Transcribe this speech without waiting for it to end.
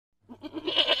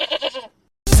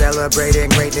celebrating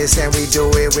greatness and we do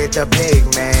it with the big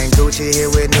man. Gucci here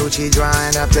with Nucci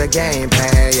drawing up the game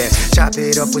plan. Yeah, chop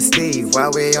it up with Steve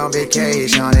while we on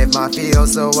vacation. If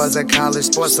mafioso was a college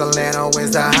sports, Solano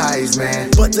wins the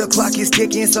Heisman. But the clock is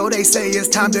ticking, so they say it's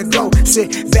time to go.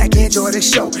 Sit back, enjoy the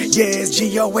show. Yeah, it's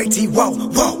GOAT. Whoa,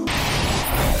 whoa.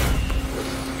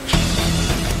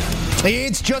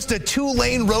 It's just a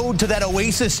 2-lane road to that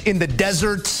oasis in the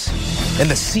desert, and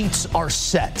the seats are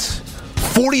set.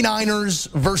 49ers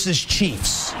versus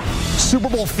Chiefs. Super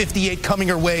Bowl 58 coming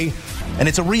your way, and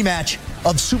it's a rematch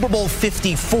of Super Bowl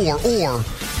 54, or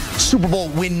Super Bowl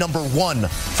win number 1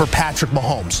 for Patrick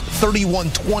Mahomes.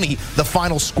 31-20, the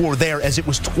final score there, as it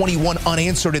was 21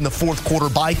 unanswered in the fourth quarter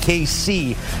by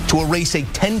KC to erase a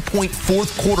 10-point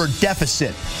fourth quarter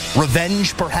deficit.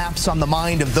 Revenge, perhaps, on the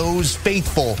mind of those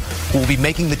faithful who will be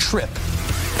making the trip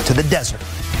to the desert.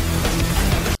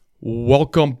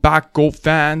 Welcome back, GOAT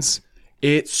fans.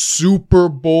 It's Super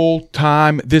Bowl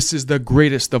time. This is the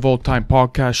greatest of all time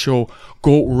podcast show,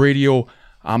 GOAT Radio.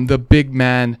 I'm the big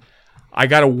man. I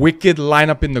got a wicked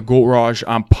lineup in the goatrage.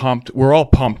 I'm pumped. We're all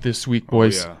pumped this week,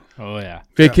 boys. Oh, yeah.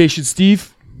 Vacation,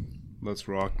 Steve. Let's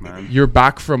rock, man. You're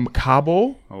back from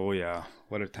Cabo. Oh, yeah.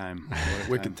 What a time.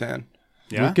 Wicked tan.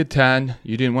 Yeah? Wicked tan.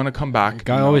 You didn't want to come back.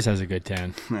 Guy always has a good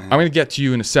tan. I'm going to get to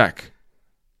you in a sec.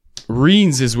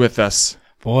 Reens is with us.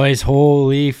 Boys,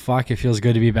 holy fuck, it feels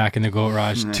good to be back in the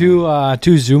goatrage.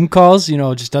 Two Zoom calls,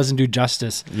 just doesn't do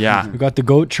justice. Yeah. We got the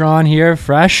Goatron here,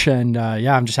 fresh, and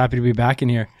I'm just happy to be back in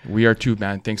here. We are too,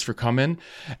 man. Thanks for coming.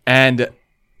 And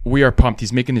we are pumped.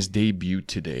 He's making his debut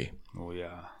today. Oh,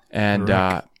 yeah. And,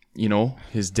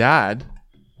 his dad,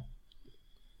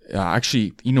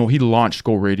 he launched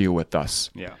Go Radio with us.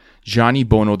 Yeah. Johnny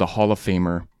Buono, the Hall of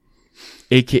Famer,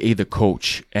 AKA the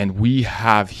coach. And we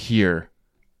have here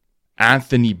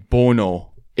Anthony Buono,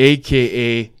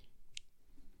 a.k.a.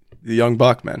 The Young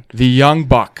Buck, man. The Young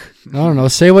Buck. I don't know.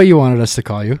 Say what you wanted us to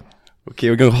call you.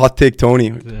 Okay, we're going to hot take Tony.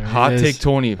 Hot take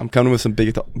Tony. I'm coming with some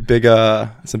big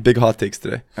hot takes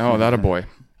today. Oh, that a boy.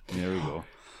 There we go.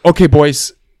 Okay,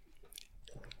 boys.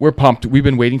 We're pumped. We've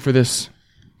been waiting for this.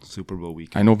 Super Bowl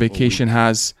week. I know Vacation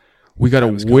has. We got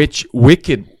a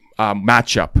wicked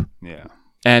matchup. Yeah.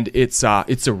 And it's a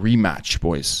rematch,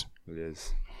 boys. It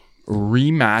is.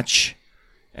 Rematch,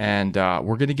 and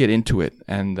we're gonna get into it.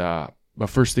 And but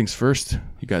first things first,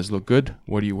 you guys look good.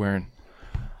 What are you wearing?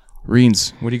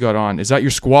 Reens, what do you got on? Is that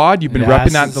your squad? You've been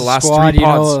repping that the last squad, 3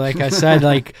 pods. Like I said,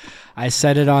 I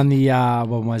said it on the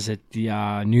when was it?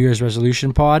 The New Year's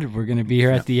resolution pod. We're gonna be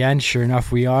here at the end. Sure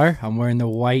enough, we are. I'm wearing the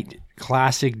white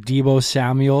classic Deebo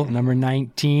Samuel number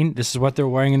 19. This is what they're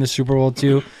wearing in the Super Bowl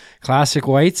too. Classic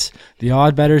whites. The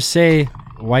odd bettors say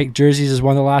white jerseys is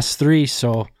one of the last 3.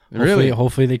 So.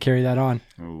 Hopefully they carry that on.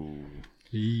 Oh.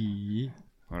 I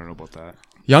don't know about that.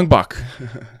 Young Buck.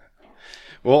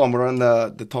 Well, I'm wearing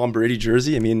the Tom Brady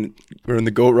jersey. I mean, we're in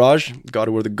the Goatrage. Got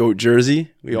to wear the Goat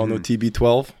jersey. We all know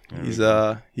TB12. He's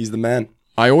the man.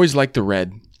 I always like the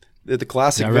red. The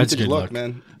classic vintage look,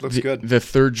 man. Looks good. The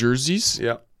third jersees.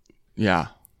 Yeah.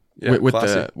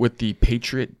 With the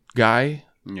Patriot guy.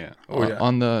 Yeah.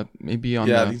 On the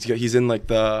he's in the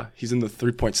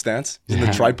 3-point stance. He's in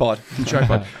the tripod.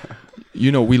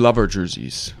 We love our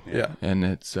jerseys. Yeah. And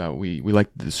it's we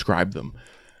like to describe them.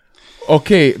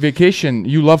 Okay, Vacation.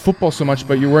 You love football so much,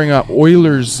 but you're wearing a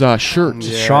Oilers shirt.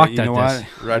 Yeah, shocked at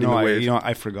this. Riding the wave.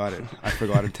 I forgot it. I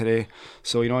forgot it today.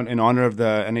 So in honor of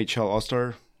the NHL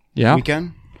All-Star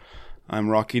weekend, I'm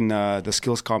rocking the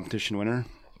skills competition winner,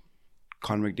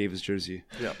 Connor McDavid's jersey.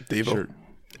 Yeah, Devo.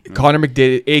 Connor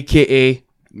McDavid, a.k.a.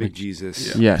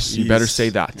 McJesus. Yeah. Yes, you better say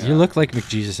that. You look like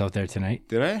McJesus out there tonight.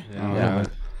 Did I? Yeah.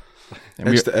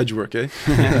 Edge to edge work, eh?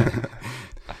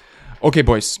 Okay,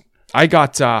 boys. I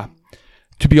got, to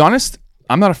be honest,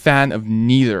 I'm not a fan of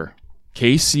neither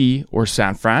KC or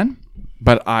San Fran,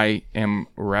 but I am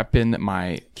repping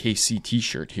my KC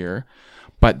t-shirt here.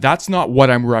 But that's not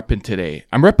what I'm repping today.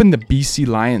 I'm repping the BC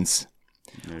Lions.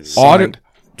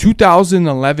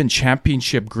 2011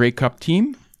 championship Grey Cup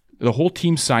team. The whole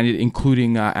team signed it,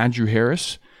 including Andrew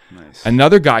Harris. Nice.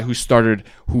 Another guy who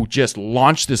just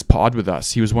launched this pod with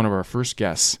us. He was one of our first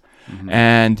guests. Mm-hmm.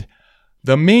 And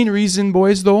the main reason,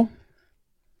 boys, though,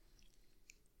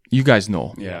 you guys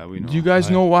know. Yeah, we know. Do you guys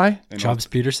know why? Chubbs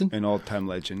Peterson? An all-time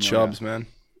legend. Chubbs, man.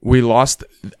 We lost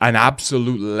an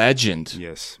absolute legend.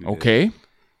 Yes. Okay?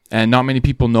 And not many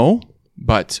people know,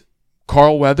 but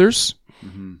Carl Weathers,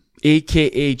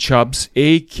 a.k.a. Chubbs,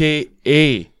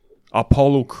 a.k.a.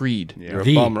 Apollo Creed. Yeah. You're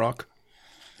a bum rock.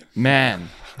 Man.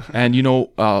 And,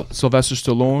 Sylvester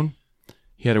Stallone,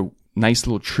 he had a nice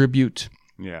little tribute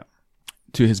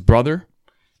to his brother.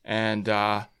 And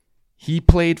He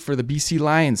played for the BC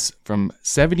Lions from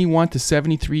 71 to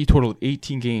 73, total of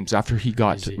 18 games after he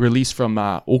got released from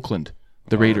Oakland,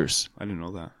 the Raiders. I didn't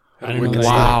know that.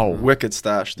 Wow. Wicked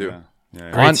stash, dude.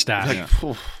 Great stash.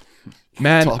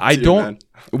 Man,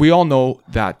 we all know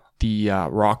that the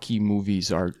Rocky movies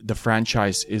the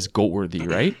franchise is GOAT-worthy,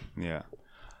 right? Yeah.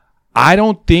 I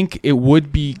don't think it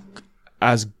would be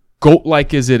as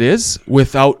GOAT-like as it is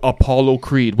without Apollo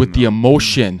Creed, with the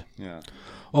emotion. Yeah.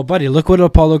 Well, buddy, look what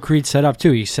Apollo Creed set up,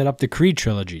 too. He set up the Creed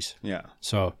trilogies. Yeah.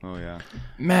 So. Oh, yeah.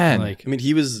 Man. Like, I mean,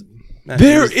 he was... Man,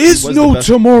 there is no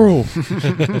tomorrow.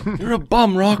 You're a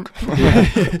bum, Rock.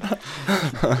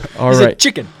 All he's right. a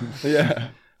chicken.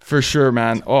 Yeah. For sure,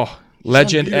 man. Oh,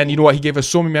 legend. And you know what? He gave us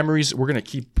so many memories. We're going to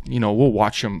keep, we'll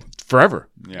watch him forever.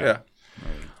 Yeah.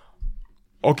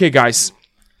 Okay, guys.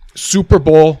 Super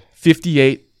Bowl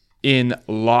 58 in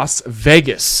Las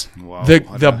Vegas. Wow.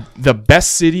 The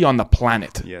best city on the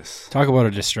planet. Yes. Talk about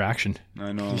a distraction.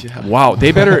 I know. Yeah. Wow.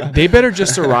 They better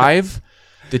just arrive.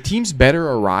 The teams better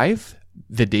arrive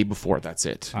the day before. That's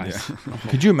it. Nice.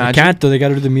 Could you They imagine? can't, though. They got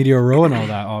to do the meteor row and all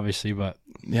that, obviously, but...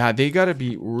 Yeah, they got to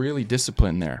be really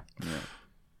disciplined there. Yeah.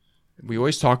 We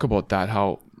always talk about that,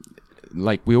 how,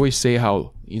 like, we always say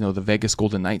how, the Vegas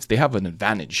Golden Knights, they have an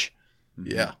advantage.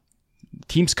 Yeah.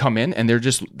 Teams come in and they're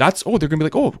just, they're going to be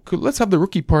like, oh, let's have the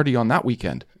rookie party on that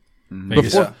weekend.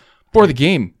 Before the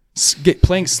game,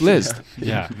 playing slizzed.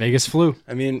 Yeah, Vegas flu.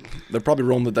 I mean, they're probably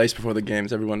rolling the dice before the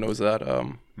games. Everyone knows that.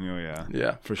 Yeah.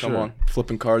 Yeah, For Come sure. on.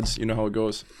 Flipping cards, you know how it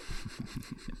goes.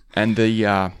 And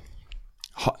the,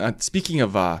 speaking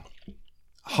of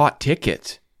hot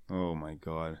ticket, Oh, my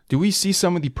God. do we see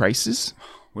some of the prices?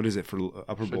 What is it for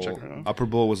Upper Bowl? check it out. Upper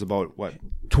Bowl was about what?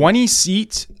 20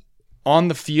 seats on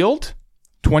the field,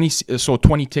 20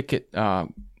 ticket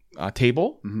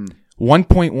table,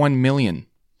 1.1 million.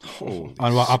 Holy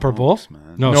On what, Upper Bowl? smokes,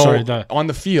 man. No, sorry. On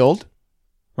the field,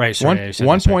 Right, sorry.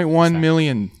 $1.1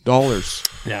 million.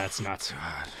 Yeah, it's nuts.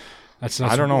 That's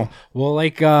nuts. I don't know. Well,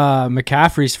 like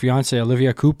McCaffrey's fiance,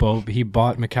 Olivia Cupo, he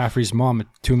bought McCaffrey's mom a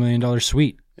 $2 million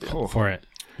suite for it.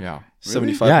 Yeah.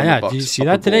 75 Yeah. bucks. Did you see Upper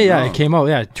that today? Bowl. Yeah, it came out.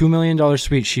 Yeah, $2 million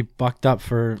suite she bucked up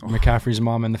for McCaffrey's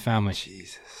mom and the family.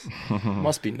 Jesus.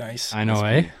 Must be nice. I know,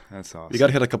 eh? That's awesome. We got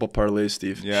to hit a couple parlays,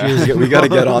 Steve. Yeah. We got to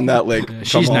get on that. Like,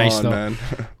 she's come nice, on, though. man.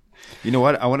 You know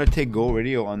what? I want to take Go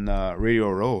Radio on Radio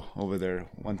Row over there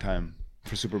one time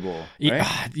for Super Bowl.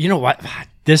 Right? You know what?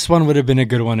 This one would have been a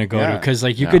good one to go to because,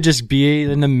 like, you could just be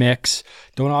in the mix.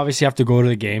 Don't obviously have to go to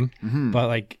the game, but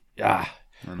like,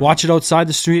 watch it outside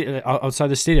the street, outside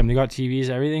the stadium. They got TVs,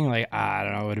 everything. Like, I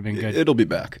don't know, it would have been good. It'll be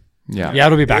back. Yeah. Yeah,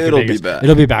 it'll be back. It'll in Vegas. be back.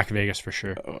 It'll be back in Vegas for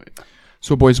sure. Oh, yeah.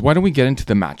 So, boys, why don't we get into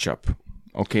the matchup?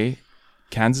 Okay,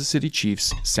 Kansas City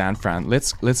Chiefs, San Fran.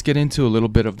 Let's get into a little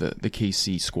bit of the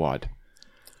KC squad.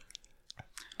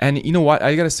 And you know what?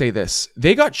 I got to say this.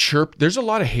 They got chirped. There's a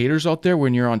lot of haters out there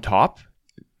when you're on top.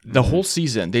 The whole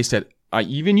season, they said,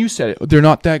 even you said it, they're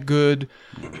not that good.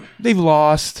 They've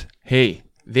lost. Hey,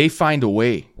 they find a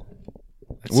way.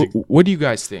 What do you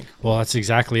guys think? Well, that's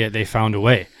exactly it. They found a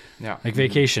way. Yeah. Like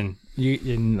vacation. You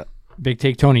in Big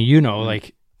Take Tony,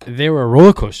 like they were a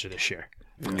roller coaster this year.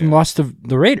 Fucking lost to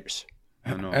the Raiders.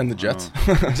 And the Jets.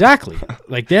 Exactly.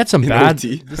 Like they had some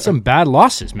bad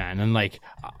losses, man. And like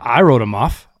I wrote them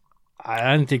off.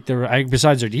 I didn't think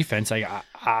besides their defense,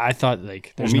 I thought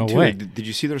like there's no way. Like, did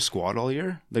you see their squad all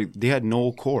year? Like they had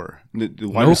no core. The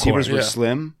wide No receivers core, were yeah.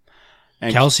 slim.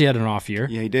 And Kelsey had an off year.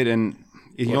 Yeah, he did. And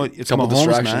it's couple Mahomes,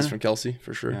 distractions man. from Kelsey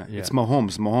for sure. Yeah. It's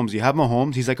Mahomes. Mahomes. You have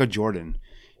Mahomes. He's like a Jordan.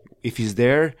 If he's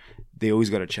there, they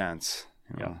always got a chance.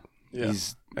 You know? Yeah.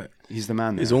 He's the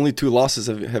man there. His only 2 losses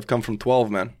have come from 12,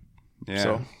 man. Yeah.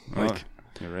 So, like,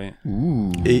 you're right.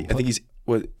 I think he's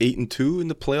 8-2 in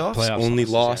the playoffs. Only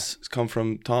losses, loss has come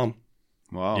from Tom.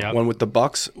 Wow. Yeah. One with the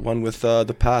Bucks, one with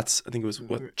the Pats. I think it was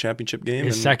championship game.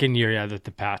 His second year, with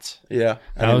the Pats. Yeah,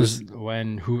 That was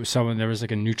when there was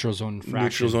like a neutral zone fraction.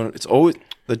 neutral zone. It's always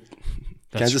the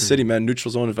Kansas true. City, man.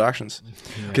 Neutral zone infractions.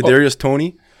 Kadarius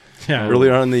Toney Yeah.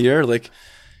 earlier on in the year, like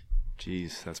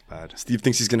Jeez, that's bad. Steve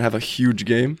thinks he's gonna have a huge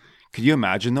game. Could you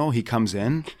imagine though? He comes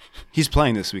in. He's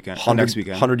playing this weekend. Next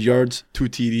weekend. 100 yards, 2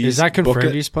 TDs. Is that book confirmed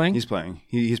it. he's playing? He's playing.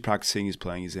 He's practicing. He's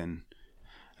playing. He's in.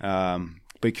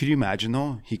 But could you imagine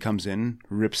though? He comes in,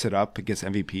 rips it up against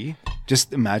MVP.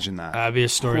 Just imagine that. That'd be a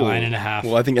storyline and a half.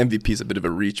 Well, I think MVP is a bit of a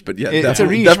reach, but yeah, It's a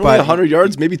reach, definitely but 100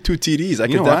 yards, maybe 2 TDs. I You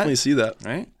could know definitely what? see that.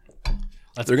 Right?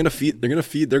 They're gonna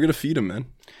feed him, man.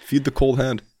 Feed the cold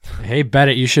hand. Hey, bet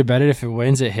it. You should bet it. If it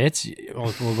wins, it hits.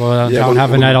 We'll go downtown, Yeah,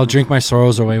 have a night. I'll drink my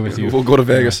sorrows away with you. We'll go to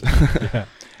Vegas.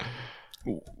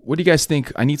 What do you guys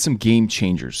think? I need some game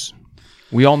changers.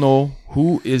 We all know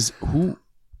who is who.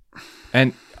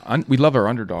 And we love our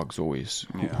underdogs always.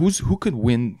 Yeah. Who could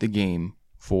win the game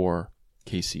for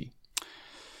KC?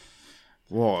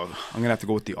 Well, I'm gonna have to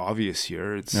go with the obvious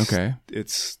here.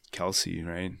 It's Kelsey,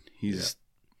 right? He's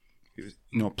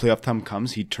playoff time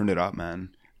comes, he turned it up, man.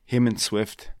 Him and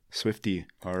Swifty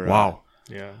are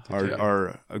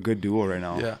are a good duo right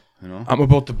now. Yeah, I'm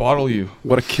about to bottle you.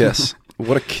 What a kiss!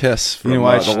 What a kiss from the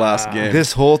last game.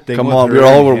 This whole thing. Come on, we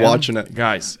all were watching it,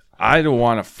 guys. I don't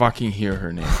want to fucking hear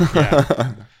her name.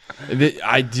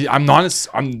 I'm not.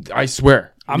 I swear.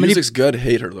 Music's good.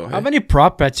 Hate her though. How many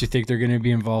prop bets do you think they're going to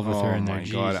be involved with her in there? Oh my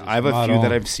God, I have a few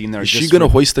that I've seen there. Is she going to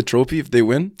hoist the trophy if they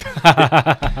win?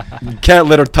 You can't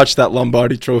let her touch that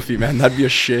Lombardi trophy, man. That'd be a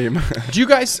shame. Did you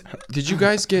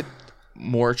guys get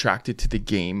more attracted to the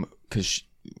game because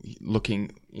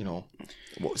looking,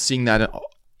 seeing that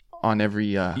on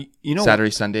every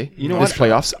Saturday, Sunday? This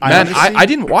playoffs. Man, I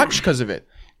didn't watch because of it.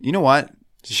 You know what?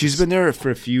 She's been there for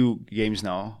a few games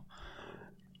now.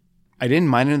 I didn't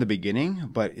mind it in the beginning,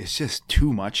 but it's just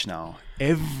too much now.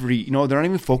 They're not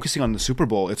even focusing on the Super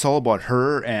Bowl. It's all about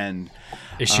her and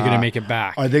is she going to make it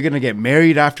back? Are they going to get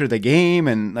married after the game?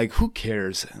 And who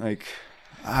cares?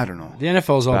 I don't know. The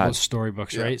NFL is all about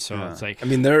storybooks, right? So it's like, I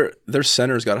mean, their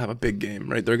center's got to have a big game,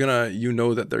 right? They're gonna,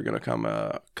 that they're gonna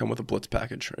come with a blitz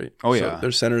package, right? Oh so yeah,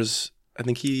 their center's. I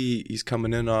think he's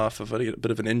coming in off of a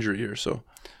bit of an injury here. So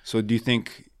do you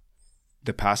think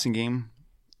the passing game?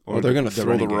 Or they're going to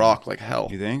throw the rock like hell.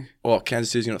 You think? Well,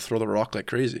 Kansas City's going to throw the rock like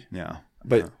crazy. Yeah.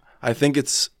 But I think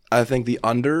the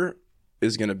under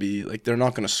is going to be they're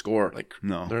not going to score.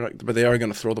 No. They're not, but they are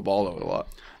going to throw the ball out a lot.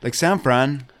 San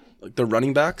Fran, the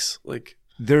running backs,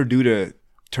 they're due to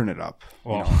turn it up.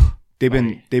 Well,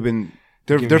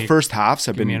 their first halves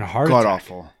have been god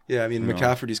awful. Yeah, I mean,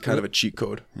 McCaffrey's kind of a cheat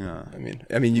code. Yeah.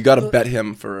 I mean, you got to bet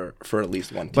him for at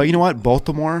least one team. But you know what?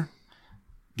 Baltimore,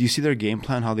 do you see their game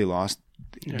plan, how they lost?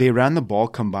 Yeah. They ran the ball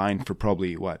combined for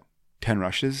probably 10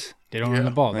 rushes. They don't run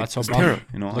the ball. That's how Buffalo.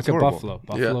 Look at Buffalo.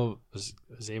 Buffalo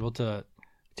was able to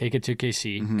take it to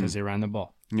KC because they ran the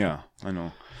ball. Yeah, I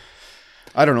know.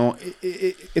 I don't know.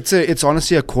 It's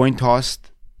honestly a coin toss.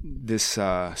 This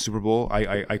Super Bowl,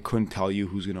 I couldn't tell you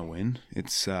who's gonna win.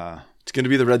 It's going to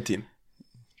be the red team.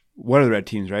 What are the red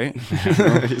teams, right?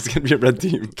 It's going to be a red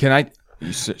team. Can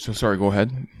I? So sorry. Go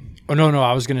ahead. Oh, no.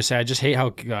 I was going to say, I just hate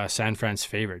how San Fran's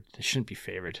favored. They shouldn't be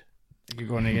favored. You're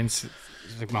going against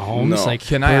Mahomes. No.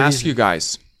 Can I ask you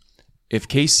guys, if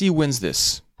KC wins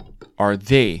this, are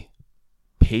they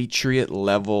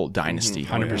Patriot-level dynasty?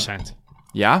 100%.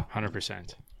 Yeah?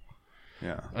 100%.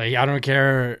 Yeah. I don't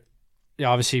care.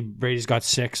 Obviously, Brady's got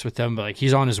 6 with them, but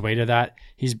he's on his way to that.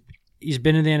 He's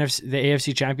been in the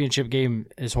AFC Championship game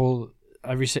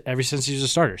ever since he was a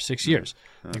starter, 6 years.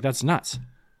 That's nuts.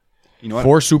 You know what?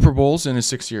 4 Super Bowls in his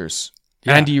 6 years.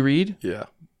 Yeah. Andy Reid? Yeah.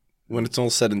 When it's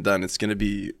all said and done, it's going to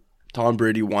be Tom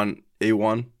Brady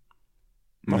A1,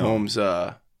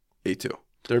 Mahomes A2.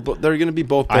 They're going to be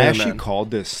both. I actually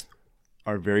called this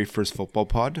our very first football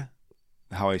pod.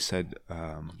 How I said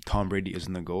Tom Brady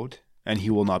isn't the GOAT, and he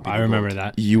will not be. I remember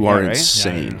that. You are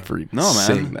insane for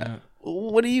saying that. Yeah.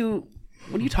 What are you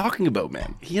talking about,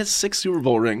 man? He has 6 Super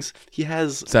Bowl rings. He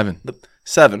has 7.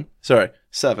 7. Sorry,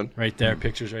 7. Right there,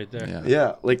 pictures right there.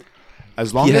 Yeah.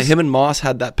 As long as him and Moss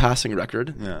had that passing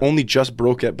record, only just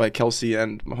broke it by Kelsey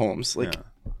and Mahomes.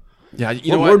 Yeah,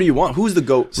 what more do you want? Who's the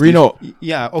GOAT? Steve? Rino.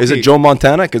 Yeah, okay. Is it Joe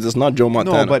Montana? Because it's not Joe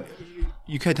Montana. No, but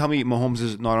you can't tell me Mahomes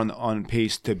is not on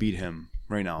pace to beat him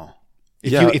right now.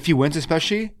 If he wins,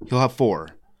 especially, he'll have 4,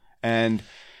 and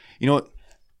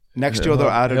next year they'll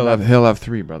add. He'll have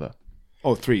 3, brother.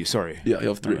 Oh, 3. Sorry. Yeah,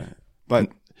 he'll have 3. Right.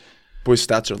 But boys'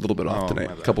 stats are a little bit off tonight.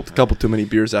 A couple too many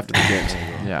beers after the games.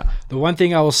 Yeah. The one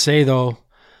thing I will say though,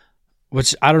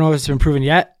 which I don't know if it's been proven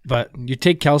yet, but you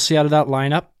take Kelsey out of that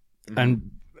lineup,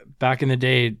 and back in the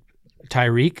day,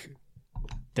 Tyreek,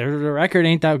 their record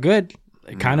ain't that good.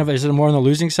 It kind of is more on the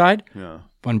losing side. Yeah.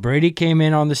 When Brady came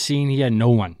in on the scene, he had no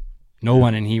one,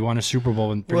 and he won a Super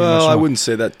Bowl. Well, I wouldn't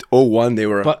say that. 0-1,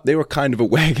 they were kind of a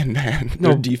wagon, man.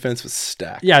 Their defense was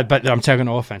stacked. Yeah, but I'm talking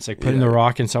offense, putting the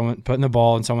rock in putting the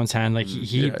ball in someone's hand.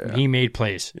 He made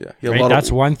plays. Yeah, right?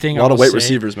 That's one thing. A lot of white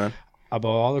receivers, man. About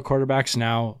all the quarterbacks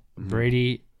now,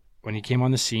 Brady, when he came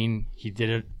on the scene, he did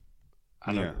it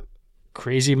on a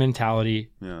crazy mentality,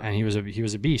 and he was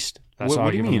a beast. That's all.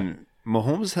 What do you mean?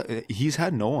 Mahomes, he's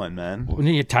had no one, man. When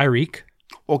he had Tyreek.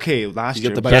 Okay, last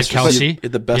year. The best Kelsey.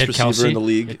 The best receiver in the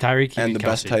league. Tyreek and the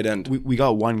best tight end. We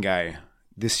got one guy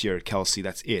this year, Kelsey.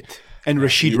 That's it. And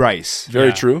Rashid Rice.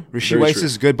 Very true. Rashid Rice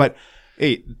is good, but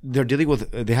hey, they're dealing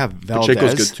with. They have Valdez.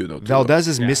 Pacheco's good too, though. Valdez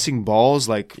is missing balls,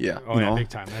 big time.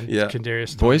 And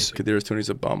Kadarius Boys, Kadarius Toney's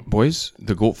a bum. Boys,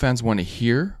 the GOAT fans want to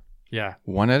hear Yeah.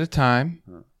 One at a time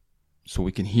so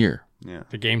we can hear. Yeah.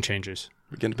 The game changers.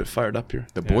 We're getting a bit fired up here.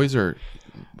 The boys are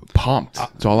pumped.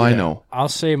 That's all I know. I'll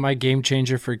say my game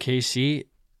changer for KC,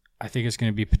 I think it's going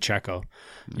to be Pacheco.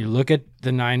 You look at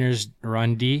the Niners'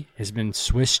 run D has been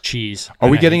Swiss cheese. Are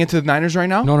we getting into the Niners right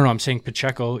now? No. I'm saying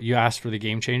Pacheco. You asked for the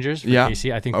game changers for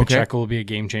KC. I think Pacheco will be a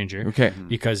game changer. Okay.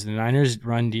 Because the Niners'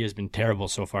 run D has been terrible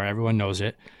so far. Everyone knows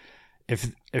it.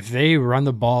 If they run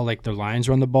the ball like the Lions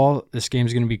run the ball, this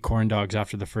game's going to be corn dogs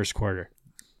after the first quarter.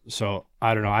 So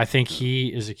I don't know. I think he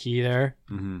is a key there,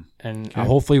 and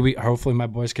hopefully my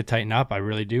boys could tighten up. I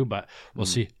really do, but we'll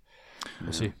see.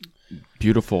 We'll see.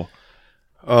 Beautiful.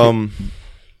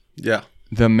 Yeah.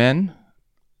 The men,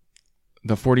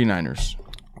 the 49ers.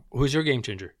 Who's your game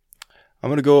changer?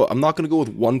 I'm not gonna go with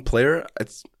one player.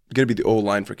 It's gonna be the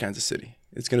O-line for Kansas City.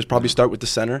 It's gonna probably start with the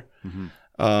center.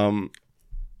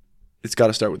 It's got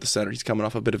to start with the center. He's coming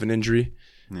off a bit of an injury,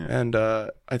 and I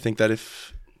think that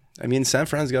San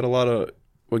Fran's got a lot of.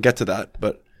 We'll get to that,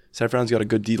 but San Fran's got a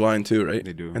good D line too, right?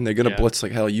 They do, and they're gonna blitz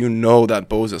like hell. You know that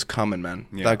Bosa's coming, man.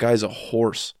 Yeah. That guy's a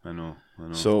horse. I know.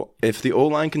 So if the O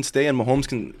line can stay and Mahomes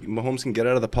can get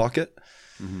out of the pocket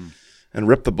and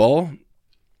rip the ball,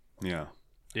 yeah,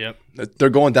 yep, they're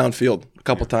going downfield a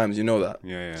couple times. You know that.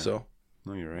 Yeah. So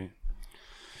no, you're right.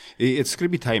 It's gonna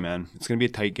be tight, man. It's gonna be a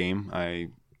tight game.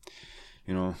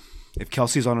 If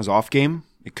Kelsey's on his off game,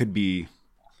 it could be,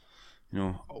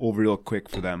 over real quick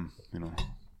for them.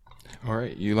 All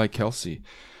right, you like Kelsey.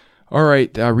 All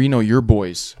right, Reno, your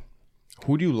boys.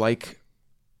 Who do you like?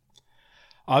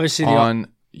 Obviously, on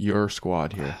your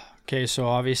squad here. Okay, so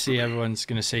obviously everyone's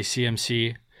going to say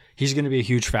CMC. He's going to be a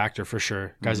huge factor for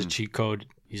sure. Guy's a cheat code.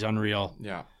 He's unreal.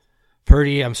 Yeah.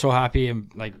 Purdy, I'm so happy. I'm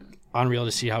unreal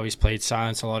to see how he's played.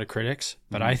 Silence a lot of critics.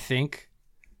 But I think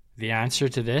the answer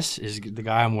to this is the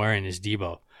guy I'm wearing is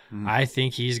Debo. I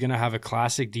think he's going to have a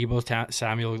classic Debo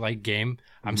Samuel-like game.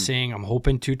 I'm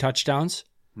hoping 2 touchdowns.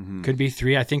 Could be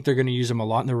 3. I think they're going to use him a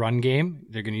lot in the run game.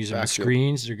 They're going to use him as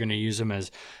screens. They're going to use him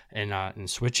as in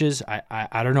switches.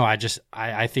 I don't know.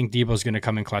 I think Debo's going to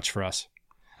come in clutch for us,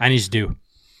 and he's due.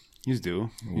 He's due.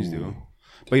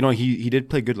 But he did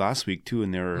play good last week too,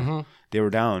 and they were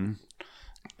down.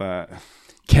 But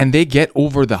can they get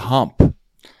over the hump?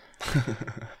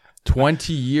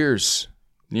 20 years,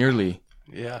 nearly.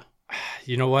 Yeah.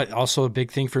 You know what? Also, a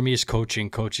big thing for me is coaching.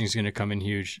 Coaching's going to come in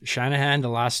huge. Shanahan, the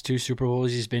last 2 Super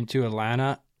Bowls he's been to,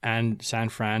 Atlanta and San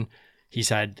Fran, he's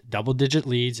had double-digit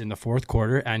leads in the fourth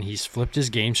quarter, and he's flipped his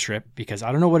game script because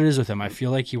I don't know what it is with him. I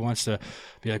feel like he wants to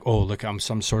be like, oh, look, I'm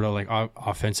some sort of like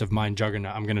offensive mind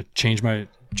juggernaut. I'm going to change my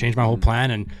whole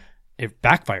plan, and it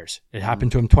backfires. It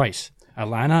happened to him twice.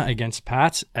 Atlanta against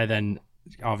Pats, and then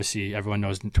obviously everyone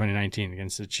knows in 2019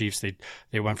 against the Chiefs,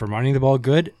 they went from running the ball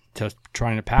good to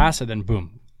trying to pass, and then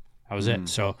boom, that was it.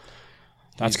 So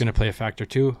that's going to play a factor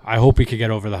too. I hope we could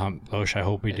get over the hump, Loesch. I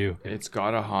hope we do. It's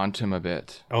got to haunt him a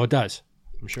bit. Oh, it does.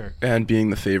 I'm sure. And being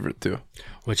the favorite too,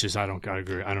 which is I don't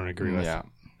agree with. Yeah,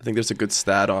 I think there's a good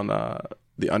stat on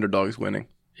the underdogs winning.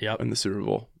 Yep. In the Super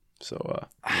Bowl. So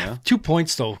 2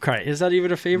 points though. Is that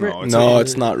even a favorite? No,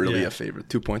 it's not really a favorite.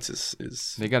 2 points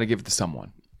is they got to give it to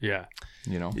someone. Yeah.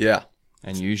 Yeah.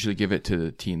 And you usually give it to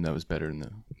the team that was better in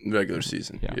the regular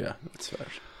season. Yeah, that's fair.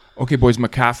 Okay, boys,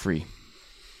 McCaffrey.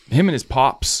 Him and his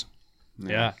pops.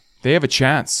 Yeah. They have a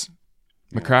chance.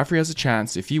 McCaffrey has a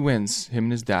chance, if he wins, him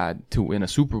and his dad, to win a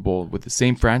Super Bowl with the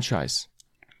same franchise.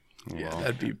 Yeah,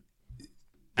 that'd be...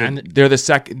 And they're the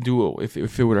second duo. If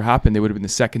it would have happened, they would have been the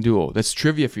second duo. That's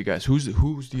trivia for you guys. Who's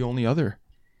the only other?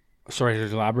 Sorry to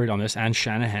elaborate on this. And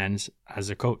Shanahan's as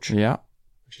a coach. Yeah.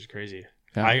 Which is crazy.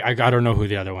 Yeah. I don't know who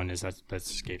the other one is. That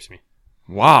escapes me.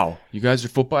 Wow. You guys are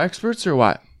football experts or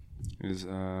what?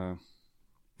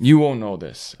 You won't know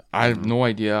this. I have no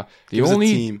idea.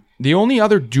 The only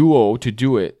other duo to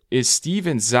do it is Steve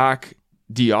and Zach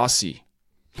DiBiase.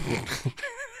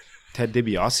 Ted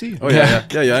DiBiase? Oh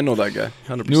yeah, I know that guy.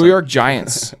 100%. New York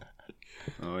Giants.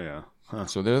 Oh yeah. Huh.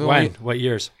 So they're the when? What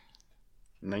years?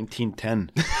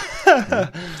 1910.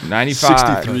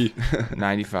 95. 63.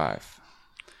 95.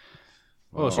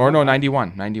 Oh, or no,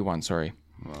 91. 91, sorry.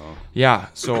 Wow. Yeah,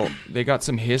 so they got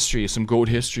some history, some GOAT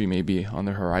history maybe on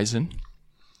the horizon.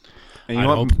 And you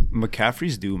know what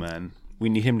McCaffrey's due, man? We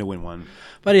need him to win one.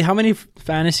 Buddy, how many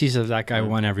fantasies has that guy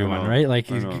won everyone, right? Like,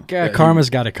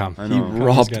 karma's got to come. He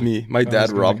robbed me. My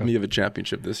dad robbed me of a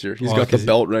championship this year. He's got the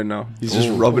belt right now. He's just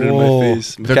rubbing it in my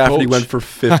face. McCaffrey went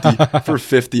for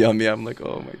 50 on me. I'm like,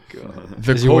 oh my God.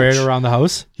 Is he wearing it around the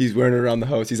house? He's wearing it around the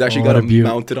house. He's actually got it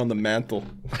mounted on the mantle.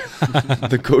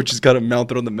 The coach has got it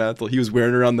mounted on the mantle. He was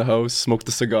wearing it around the house, smoked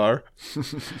a cigar.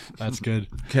 That's good.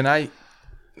 Can I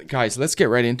guys, let's get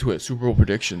right into it. Super Bowl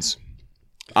predictions.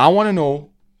 I want to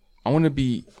know. I want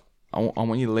you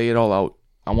to lay it all out.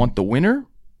 I want the winner.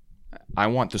 I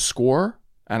want the score,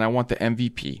 and I want the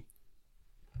MVP.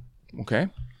 Okay.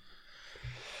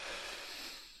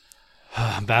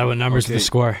 I'm bad with numbers with the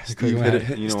score. Steve, you know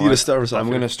what? I'm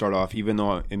going to start off, even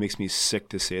though it makes me sick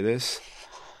to say this.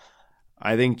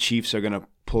 I think Chiefs are going to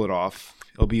pull it off.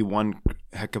 It'll be one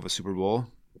heck of a Super Bowl.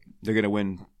 They're going to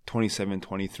win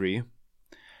 27-23.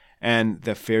 And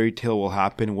the fairy tale will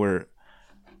happen where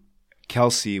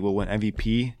Kelsey will win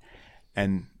MVP,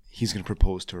 and he's going to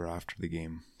propose to her after the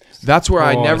game. That's where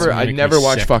I never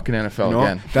watch fucking NFL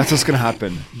again. That's what's going to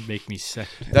happen. Make me sick.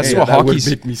 That's what hockey's.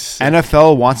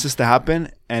 NFL wants this to happen,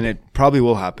 and it probably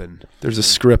will happen. There's a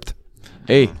script.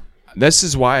 Hey, this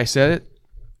is why I said it.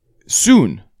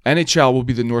 Soon, NHL will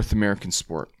be the North American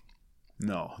sport.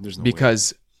 No, there's no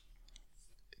because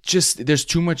just there's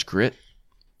too much grit.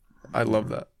 I love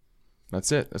that.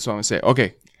 That's it. That's what I'm gonna say.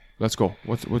 Okay, let's go.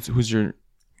 Who's your?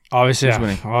 Obviously, who's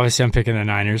winning? Obviously, I'm picking the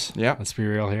Niners. Yeah, let's be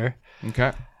real here.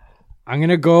 Okay, I'm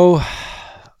gonna go.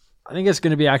 I think it's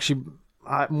gonna be actually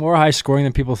more high scoring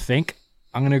than people think.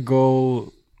 I'm gonna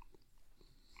go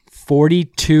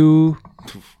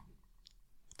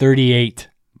 42-38.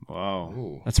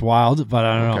 Wow, that's wild, but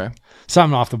I don't know. Okay.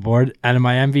 Something off the board. And in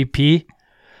my MVP,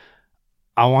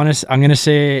 I'm gonna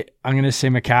say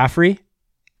McCaffrey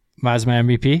as my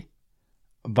MVP,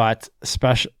 but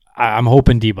I'm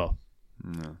hoping Debo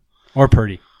or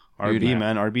Purdy. RB,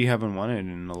 man. RB haven't won it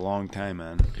in a long time,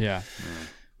 man. Yeah.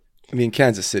 I mean,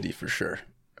 Kansas City for sure.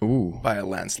 Ooh, by a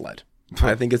landslide.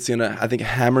 I think it's gonna. I think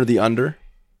hammer the under.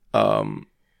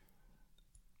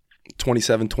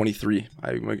 27-23.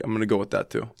 I'm gonna go with that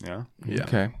too. Yeah. Yeah.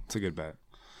 Okay, it's a good bet.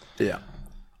 Yeah.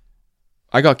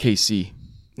 I got KC.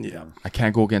 Yeah. I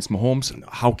can't go against Mahomes.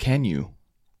 How can you?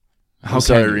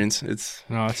 Reens.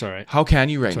 No, it's all right. How can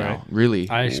you right now? Right. Really?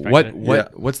 I expect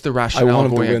it. What's the rationale I want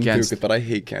him going to win against? too, but I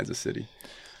hate Kansas City.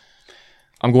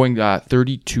 I'm going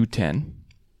 32-10.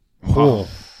 Oh,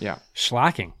 yeah,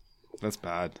 slacking. That's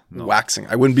bad. No. Waxing.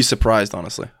 I wouldn't be surprised,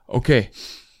 honestly. Okay.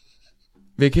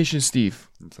 Vacation Steve.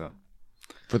 What's up?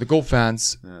 For the Goat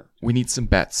fans, we need some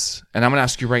bets. And I'm going to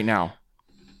ask you right now,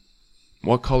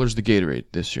 what color's the Gatorade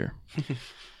this year?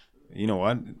 You know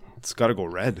what? It's got to go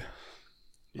red.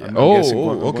 Yeah. I'm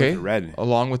okay. Red.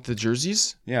 Along with the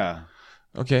jerseys? Yeah.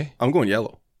 Okay. I'm going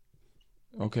yellow.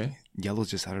 Okay.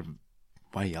 Yellow's just out of...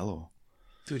 Why yellow?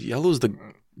 Dude, yellow's the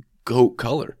goat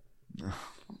color.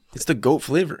 It's the goat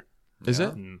flavor. Is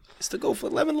it? It's the goat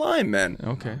lemon lime, man.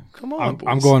 Okay. Come on,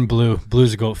 I'm going blue.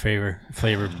 Blue's a goat flavor.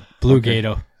 Blue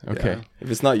Gato. Okay. Yeah. If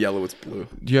it's not yellow, it's blue.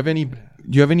 Do you have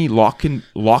any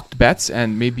locked bets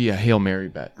and maybe a Hail Mary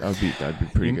bet? That'd be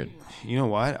pretty good. You know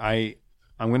what?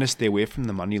 I'm going to stay away from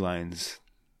the money lines.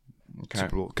 Okay.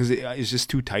 Because it's just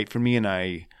too tight for me, and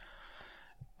I'm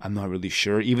not really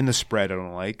sure. Even the spread I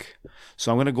don't like.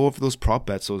 So I'm going to go for those prop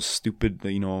bets, those stupid,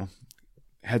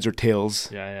 heads or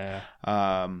tails. Yeah.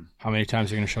 How many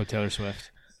times are you going to show Taylor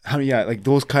Swift? Like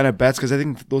those kind of bets, because I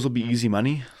think those will be easy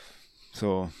money.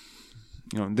 So,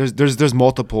 there's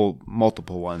multiple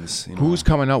ones. Who's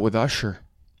coming out with Usher?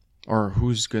 Or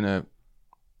who's going to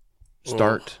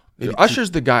start? Usher's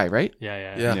the guy, right?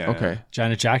 Yeah. Okay.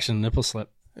 Janet Jackson, nipple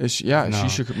slip. She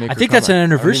should make I her think that's an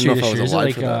comeback. anniversary I don't even know this if I year. was Is it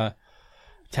alive like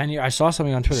 10 years? I saw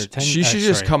something on Twitter. She should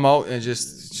just come out and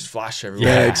just flash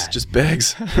everywhere. Bags, just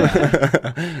bags.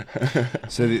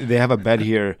 So they have a bet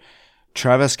here.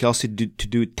 Travis Kelce to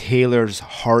do Taylor's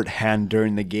heart hand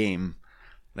during the game.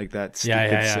 Like that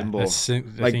stupid symbol. That's the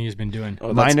thing he's been doing.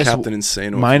 Oh, that's Captain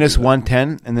Insane. Minus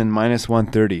 110 and then minus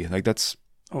 130. Like that's...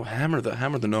 Oh, hammer the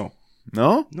no.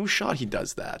 No? No shot he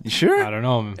does that. You sure? I don't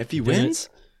know. If he wins?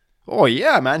 Oh,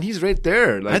 yeah, man. He's right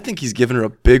there. I think he's giving her a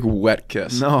big wet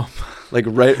kiss. No. Like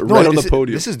right on the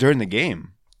podium. This is during the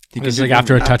game. It's like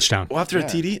after a touchdown. Oh, after a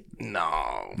TD?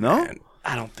 No. Man.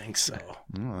 I don't think so.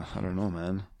 I don't know,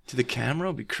 man. To the camera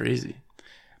would be crazy.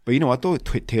 But you know what, though?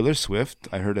 Taylor Swift,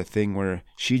 I heard a thing where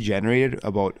she generated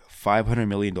about $500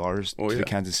 million to the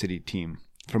Kansas City team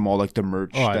from all like the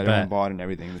merch that everyone bought and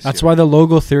everything. That's why the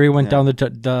logo theory went down the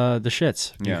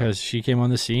shits, because she came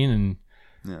on the scene and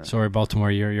sorry,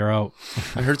 Baltimore, you're out.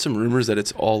 I heard some rumors that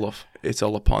it's all a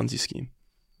Ponzi scheme.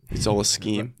 It's all a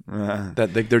scheme.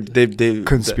 That they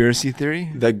conspiracy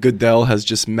theory. That Goodell has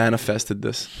just manifested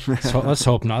this. Let's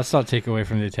hope not. Let's not take away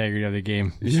from the integrity of the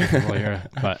game.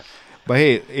 But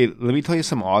hey, let me tell you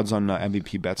some odds on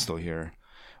MVP bets though. Here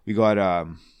we got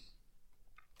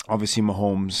obviously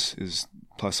Mahomes is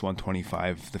plus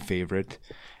 125, the favorite,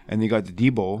 and you got the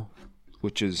Debo,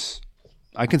 which is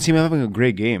I can see him having a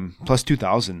great game, plus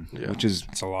 2,000, which is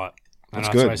it's a lot. That's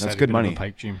good. That's good money.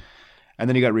 Pipe dream. And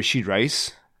then you got Rashid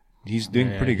Rice. He's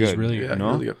doing pretty good. He's really good. You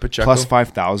know? Really good. Pacheco. Plus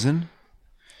 5,000.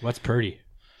 What's Purdy?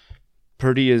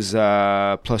 Purdy is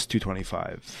plus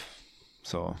 225.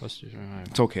 So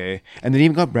it's okay. And then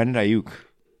even got Brandon Ayuk.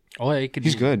 Oh, yeah,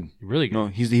 he's good. Really good. No,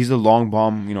 he's the long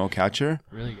bomb, catcher.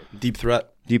 Really good. Deep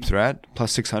threat.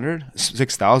 Plus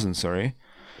 6,000, sorry.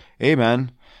 Hey,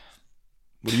 man.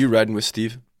 What are you riding with,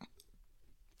 Steve?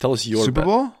 Tell us your Super bet.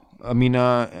 Bowl? I mean,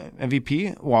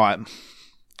 MVP? Well, I'm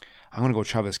going to go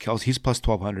Travis Kelce. He's plus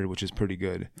 1,200, which is pretty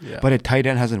good. Yeah. But a tight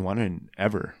end hasn't won it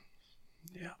ever.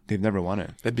 Yeah. They've never won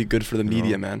it. That'd be good for the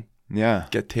media, man. Yeah.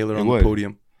 Get Taylor It on would. the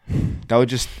podium. That would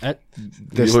just... The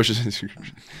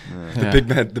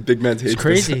big man's hate. It's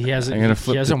crazy. He hasn't. I'm gonna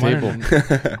flip he hasn't the won table.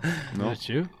 it. No.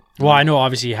 Too? Well, I know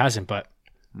obviously he hasn't, but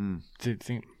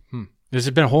there's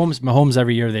been Mahomes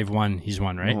every year they've won. He's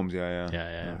won, right? Mahomes, yeah.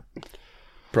 Yeah.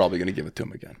 Probably going to give it to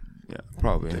him again. Yeah,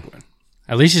 probably.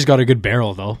 At least he's got a good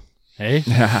barrel, though. Hey.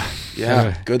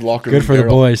 Yeah. Good locker. Good for the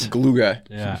boys. Glue guy.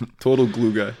 Yeah. Total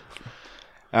glue guy.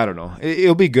 I don't know.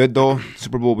 It'll be good, though.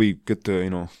 Super Bowl will be good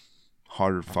to,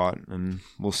 harder fought, and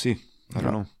we'll see. I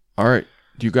don't know. All right.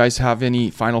 Do you guys have any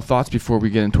final thoughts before we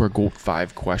get into our GOAT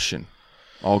 5 question?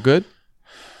 All good?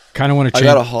 Kind of want to I change.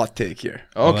 got a hot take here.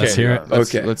 Okay. let's hear it.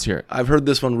 Let's hear it. I've heard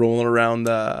this one rolling around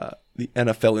the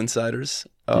NFL insiders.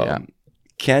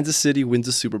 Kansas City wins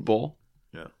a Super Bowl.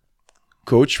 Yeah.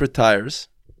 Coach retires.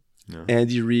 Yeah.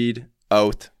 Andy Reid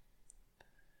out.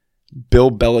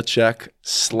 Bill Belichick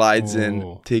slides in,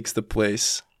 Oh. takes the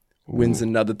place, wins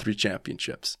another 3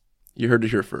 championships. You heard it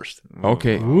here first.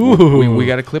 Okay. Ooh. We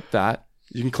got to clip that,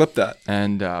 You can clip that.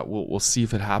 and we'll see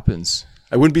if it happens.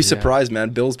 I wouldn't be surprised,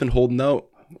 man. Bill's been holding out.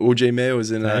 OJ Mayo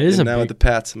is in now at the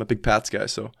Pats. I'm a big Pats guy,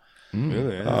 so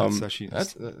Really? Yeah, that's actually...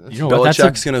 You know what?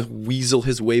 Belichick's going to weasel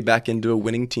his way back into a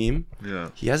winning team. yeah.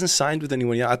 He hasn't signed with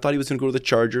anyone yet. I thought he was going to go to the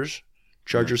Chargers.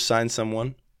 Chargers signed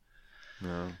someone.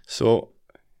 Yeah. So,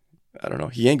 I don't know.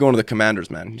 He ain't going to the Commanders,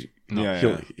 man.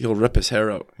 He'll rip his hair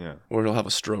out. Yeah. Or he'll have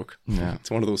a stroke. Yeah. It's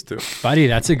one of those two. Buddy,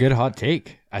 that's a good hot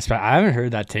take. I haven't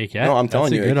heard that take yet. No, I'm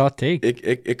telling you. That's a good hot take.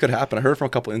 It could happen. I heard from a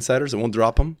couple insiders. I won't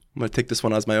drop them. I'm going to take this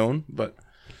one as my own. But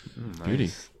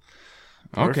Beauty.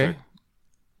 Okay.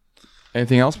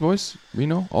 Anything else, boys?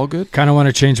 Reno, all good? Kind of want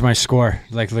to change my score.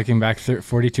 Like looking back,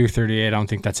 42-38. I don't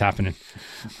think that's happening.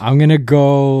 I'm gonna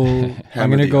go. I'm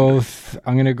gonna go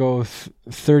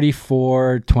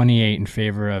 34-28 in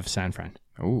favor of San Fran.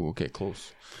 Oh, okay,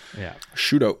 close. Yeah,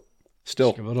 shootout.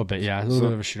 Still. a little bit. Yeah, a little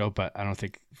bit of a shootout, but I don't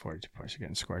think 42 points are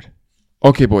getting scored.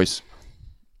 Okay, boys.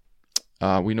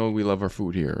 We know we love our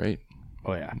food here, right?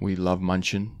 Oh yeah. We love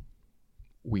munching.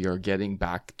 We are getting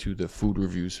back to the food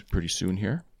reviews pretty soon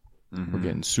here. We're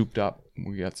getting souped up.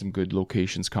 We got some good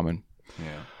locations coming.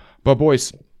 Yeah. But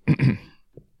boys,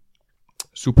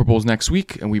 Super Bowl's next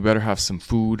week, and we better have some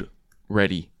food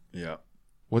ready. Yeah.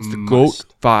 What's the GOAT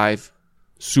 5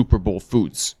 Super Bowl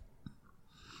foods?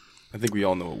 I think we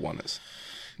all know what one is.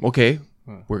 Okay,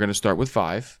 we're going to start with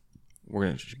 5.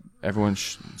 Everyone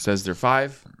says their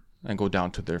 5 and go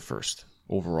down to their first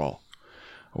overall.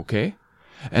 Okay?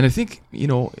 And I think,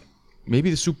 maybe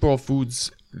the Super Bowl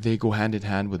foods, they go hand in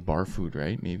hand with bar food,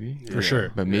 right? Maybe. For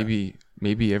sure. But maybe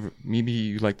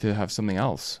you like to have something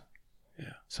else.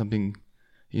 Yeah. Something,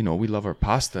 we love our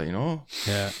pasta,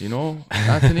 Yeah.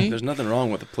 Anthony? There's nothing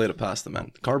wrong with a plate of pasta,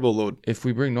 man. Carbo load. If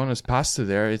we bring Nona's pasta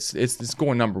there, it's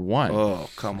going number 1. Oh,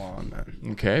 come on, man.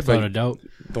 Okay, Without a but doubt.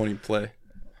 Don't even play.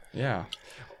 yeah.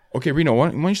 Okay, Reno, why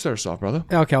don't you start us off, brother?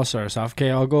 Yeah, okay, I'll start us off. Okay,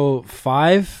 I'll go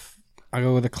 5. I'll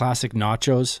go with the classic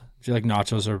nachos. I feel like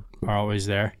nachos are always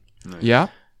there. Yeah.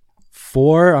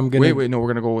 4, I'm gonna Wait, no, we're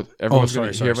gonna go with everyone's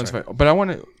sorry. But I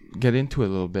want to get into it a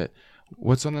little bit.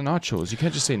 What's on the nachos? You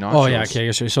can't just say nachos. Oh yeah,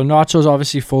 okay. So nachos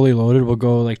obviously fully loaded. We'll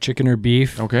go like chicken or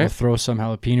beef. Okay. We'll throw some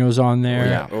jalapenos on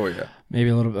there. Oh, yeah. Maybe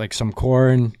a little bit like some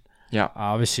corn. Yeah.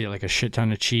 Obviously like a shit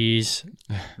ton of cheese,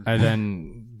 and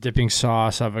then dipping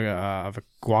sauce of a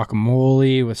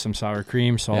guacamole with some sour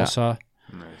cream salsa.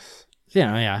 Nice.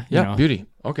 Yeah. Yeah. Beauty.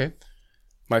 Okay.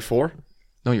 My 4?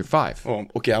 No, you're 5. Oh,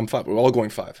 okay, I'm 5. We're all going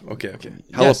 5. Okay. Yes.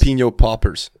 Jalapeno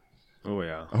poppers. Oh,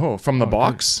 yeah. Oh, from the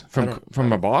box?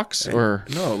 From a box? Or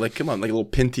No, like, come on, like little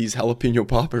Pinty's jalapeno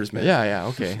poppers, man. yeah,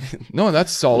 okay. No,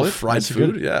 that's solid. Fried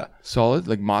food, yeah. Solid,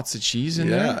 like matzo cheese in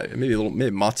there. Yeah, maybe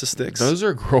matzo sticks. Those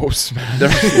are gross, man.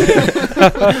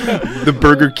 The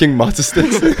Burger King matzo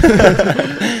sticks.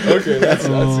 Okay, that's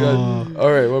good.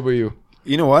 All right, what about you?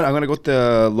 You know what? I'm going to go with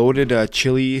the loaded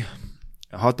chili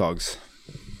hot dogs.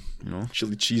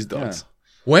 Chili cheese dogs.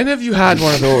 When have you had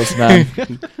one of those, man?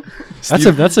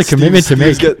 That's a commitment to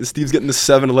make. Steve's getting the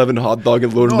 7-Eleven hot dog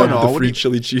and loading up with the free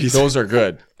chili cheese. Those are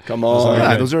good. Come on.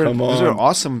 Yeah, those are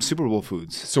awesome Super Bowl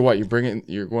foods. So what? You're going to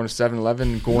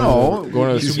 7-Eleven, going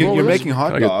to the Super Bowl? You're making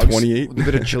hot dogs 28 with a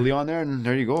bit of chili on there, and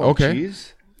there you go. Okay.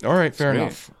 Cheese. All right, fair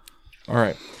enough. All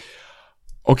right.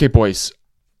 Okay, boys.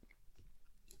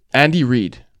 Andy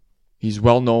Reid. He's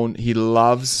well known. He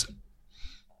loves,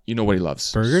 you know what he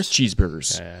loves? Burgers?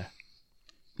 Cheeseburgers. Yeah.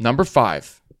 Number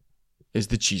 5 is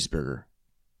the cheeseburger.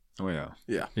 Oh, yeah.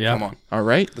 Yeah. Come on. All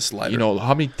right? The slider. You know,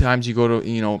 how many times you go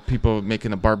to, people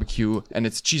making a barbecue and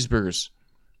it's cheeseburgers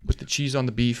with the cheese on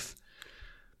the beef?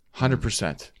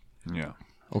 100%. Yeah.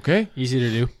 Okay? Easy to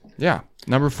do. Yeah.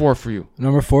 Number 4 for you.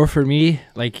 Number 4 for me,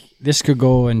 like this could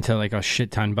go into like a shit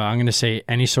ton, but I'm gonna say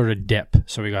any sort of dip.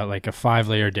 So we got like a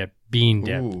 5-layer dip, bean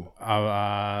dip,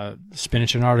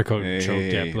 spinach and artichoke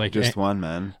dip. Like just one,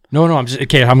 man. No, I'm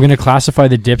gonna classify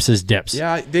the dips as dips.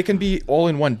 Yeah, they can be all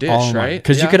in one dish, right?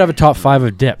 Because you could have a top 5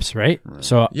 of dips, right?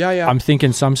 So yeah. I'm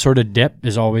thinking some sort of dip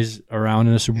is always around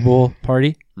in a Super Bowl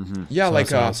party. Mm-hmm. Yeah, so like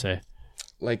that's what I'll say.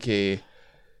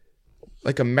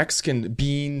 Like a Mexican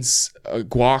beans,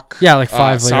 guac. Yeah, like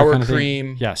 5-layer sour kind of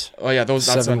cream. thing. Yes. Oh yeah, that's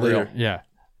 7-layer. unreal. Yeah.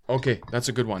 Okay, that's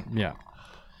a good one. Yeah.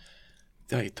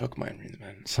 Yeah, you took mine,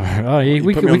 man. Sorry. Oh,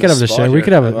 we put me on could the have the spot same. We here.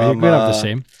 could have the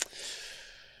same.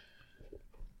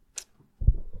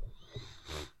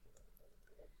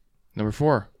 Number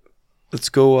 4. Let's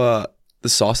go the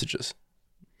sausages.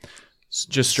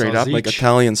 Just straight up. Like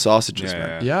Italian sausages, Yeah,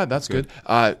 man. Yeah, that's good.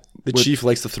 The chief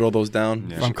likes to throw those down.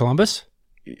 From Columbus?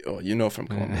 Oh, from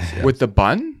Columbus. Yeah. With the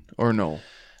bun or no?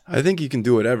 I think you can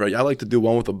do whatever. I like to do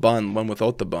one with a bun, one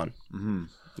without the bun. Mm-hmm.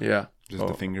 Yeah. Just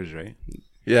the fingers, right?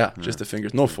 Yeah, just the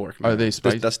fingers. No fork. Are man. they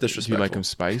spicy? That's Do disrespectful. you like them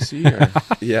spicy? Or?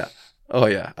 Yeah. Oh,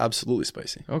 yeah. Absolutely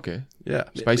spicy. Okay. Yeah.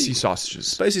 Spicy sausages.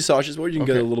 Spicy sausages, or you can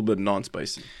get Okay. a little bit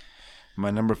non-spicy. My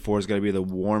number 4 is got to be the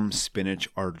warm spinach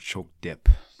artichoke dip.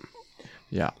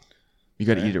 Yeah. You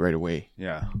got to eat it right away.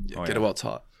 Yeah. Get it while it's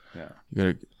hot. Yeah. You got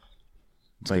to,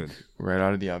 it's like good. right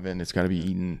out of the oven. It's got to be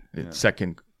eaten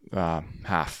second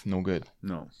half. No good.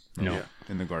 No. Yeah.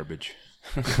 In the garbage.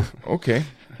 Okay.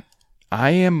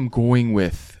 I am going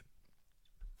with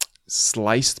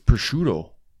sliced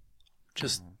prosciutto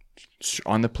Just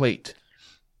on the plate.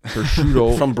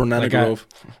 Prosciutto. from Bernetta Grove.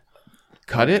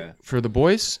 Cut Oh, it yeah. for the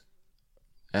boys.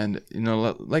 And,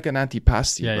 like an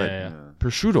antipasti. Yeah, but yeah.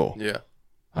 prosciutto. Yeah.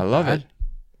 I love it.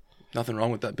 Nothing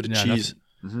wrong with that. Bit of Yeah, cheese.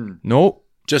 Nope.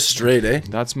 Just straight, eh?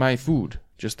 That's my food.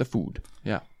 Just the food.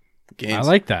 Yeah. Gains. I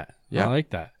like that. Yeah. I like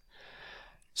that.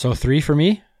 So 3 for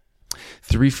me?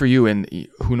 3 for you, and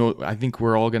who knows? I think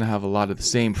we're all gonna have a lot of the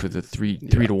same for the 3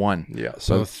 to 1. Yeah.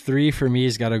 So 3 for me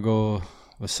has got to go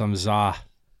with some za.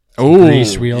 Oh,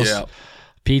 Grease wheels. Yeah.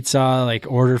 Pizza, like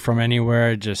ordered from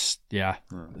anywhere. Just,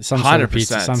 some sort of 100%.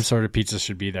 pizza. Some sort of pizza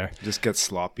should be there. Just get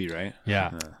sloppy, right?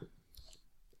 Yeah.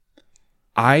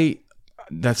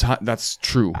 That's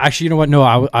true. Actually, you know what? No,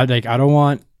 I don't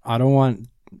want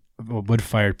a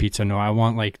wood-fired pizza. No, I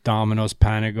want like Domino's,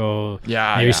 Panago,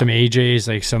 Yeah, maybe yeah. some AJ's,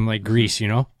 like some like grease,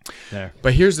 there.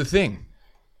 But here's the thing.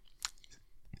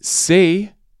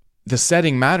 Say the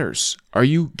setting matters. Are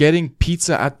you getting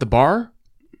pizza at the bar?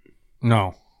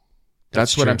 No.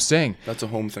 That's what true. I'm saying. That's a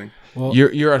home thing. Well,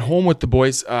 You're at home with the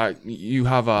boys. You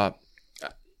have a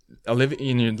living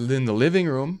in the living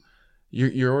room.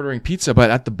 You're ordering pizza, but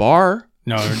at the bar,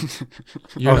 no.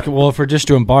 you're Okay, well, if we're just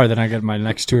doing bar, then I get my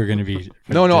next 2 are going to be.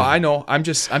 no. I know. I'm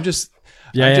just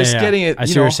Yeah, getting it. I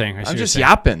see what you're saying. I'm just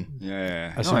yapping.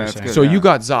 Yeah. That's what I'm that's saying. good, So yeah. you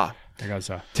got za. I got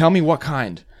so Tell me what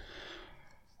kind.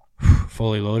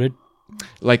 fully loaded.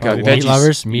 Like Meat veggies.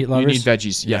 lovers. You need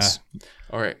veggies. Yes.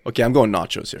 All right. Okay, I'm going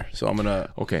nachos here. So I'm going to...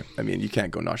 Okay. I mean, you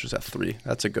can't go nachos at 3.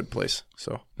 That's a good place.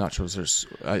 So, Nachos. There's.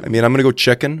 I mean, I'm going to go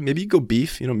chicken. Maybe you go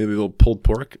beef. Maybe a little pulled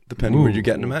pork, depending where you're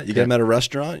getting them at. You get them at a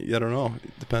restaurant? I don't know.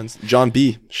 It depends. John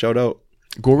B., shout out.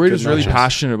 Goatrage is Good really nachos.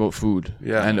 passionate about food.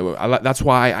 Yeah. And that's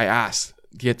why I asked,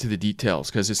 get to the details.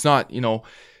 Because it's not,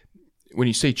 when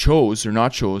you say chos or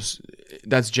nachos,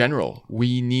 that's general.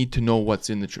 We need to know what's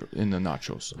in the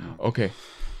nachos. Okay.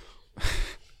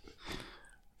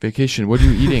 Vacation, what are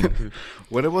you eating?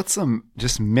 What about some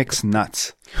just mixed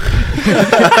nuts?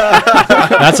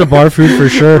 That's a bar food for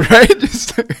sure. Right?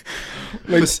 Just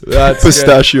That's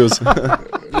pistachios.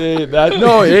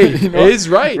 It's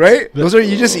right. right? Those are,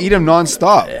 you just eat them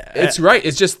nonstop. It's right.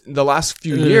 It's just the last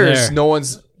few years, There. no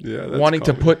one's Yeah, that's wanting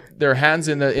to common. put their hands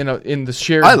in the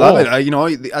shared I love bowl.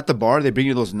 it. At the bar, they bring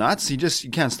you those nuts. You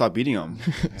can't stop eating them.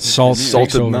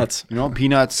 Salted nuts.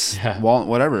 Peanuts, walnut,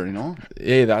 whatever,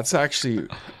 Hey, that's actually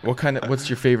what's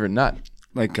your favorite nut?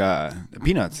 like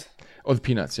peanuts. Oh, the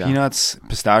peanuts. Yeah. Peanuts,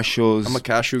 pistachios. I'm a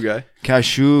cashew guy.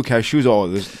 Cashews. Oh,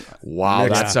 there's Wow,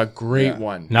 Mixed. that's a great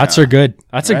one. Nuts are good.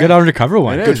 That's a good undercover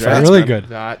one. It is, Good, right? really That's good.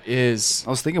 That is.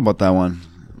 I was thinking about that one.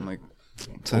 I'm like,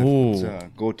 it's a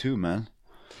go-to, man.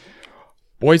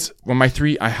 Boys, well, my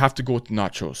 3, I have to go with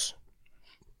nachos.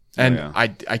 And I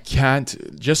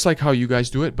can't, just like how you guys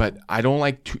do it, but I don't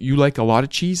like, you like a lot of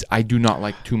cheese. I do not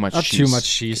like too much Not cheese. too much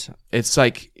cheese. It's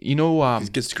like,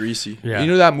 It gets greasy. Yeah. you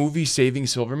know that movie Saving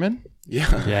Silverman?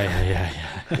 Yeah.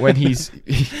 Yeah. When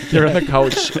they're on the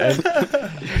couch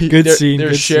and Good they're, scene. They're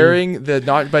good sharing the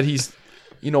not, but he's,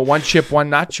 one chip, one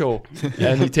nacho,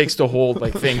 and he takes the whole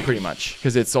thing pretty much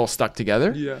because it's all stuck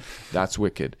together. Yeah. That's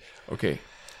wicked. Okay,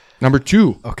 number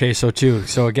 2. Scene. Okay, so 2.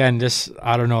 So again, this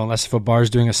I don't know unless if a bar's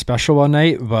doing a special one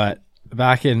night, but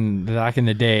back in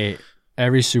the day,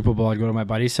 every Super Bowl I'd go to my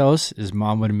buddy's house. His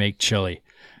mom would make chili.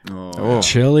 Oh,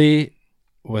 Chili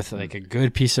with like a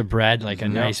good piece of bread, like a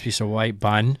nice piece of white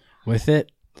bun with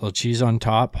it, little cheese on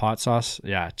top, hot sauce.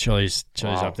 Yeah, chili's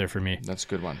up there for me. that's a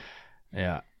good one.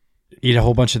 Yeah. Eat a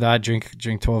whole bunch of that, drink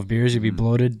 12 beers, you'd be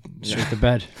bloated, straight to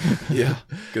bed. Yeah.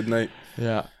 Good night.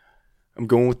 Yeah, I'm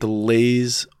going with the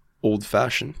Lay's Old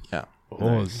Fashioned. yeah.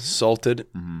 Oh, Salted.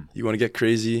 You want to get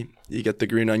crazy, you get the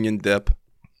green onion dip.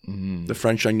 The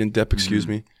French onion dip, excuse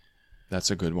me.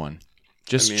 That's a good one.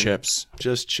 Just chips.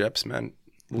 Just chips, man.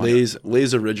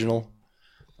 Lay's original.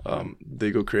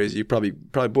 They go crazy. You probably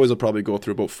boys will probably go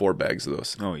through about 4 bags of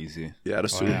those. Oh, easy. Yeah, at a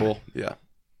Super Bowl. Yeah.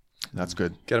 That's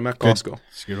good. Get them at Costco.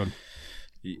 it's a good one.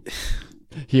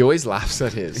 He always laughs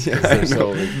at his. 'cause they're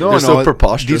so, They're so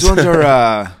preposterous. These ones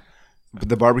are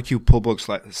the barbecue pulled pork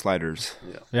sliders.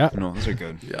 Yeah. No, those are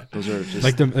good. Yeah. Those are just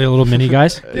Like the little mini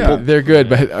guys? yeah. they're good.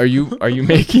 But are you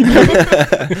making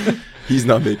them? He's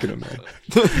not making them, man.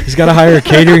 He's got to hire a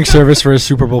catering service for his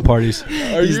Super Bowl parties.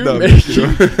 Are He's you not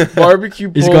making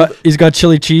barbecue? He's got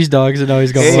chili cheese dogs, and now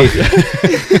he's got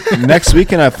Next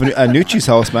weekend at Nucci's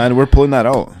house, man, we're pulling that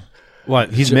out.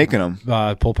 what? He's making them.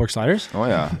 Pulled pork sliders. Oh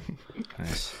yeah,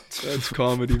 Nice. That's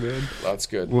comedy, man. That's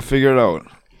good. we'll figure it out.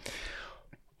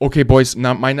 Okay, boys.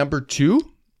 Now my number 2,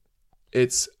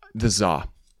 it's the za.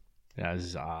 Yeah,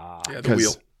 Yeah, the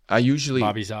wheel. I usually,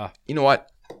 Bobby Za. you know what?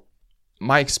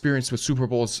 My experience with Super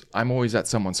Bowls, I'm always at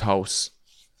someone's house.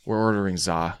 We're ordering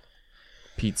za,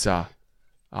 pizza,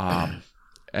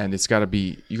 and it's got to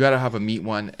be. You got to have a meat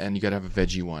one, and you got to have a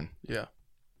veggie one. Yeah.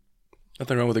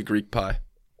 Nothing wrong with a Greek pie.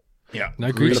 Yeah,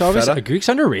 no, Greek's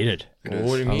underrated. Oh,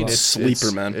 what do you mean? It's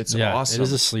sleeper, man. It's Yeah, awesome. it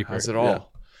is a sleeper. Has it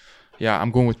all? Yeah,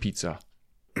 I'm going with pizza.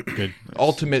 Good.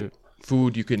 Ultimate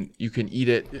food. You can eat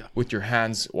it with your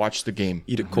hands. Watch the game.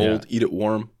 Eat it cold, eat it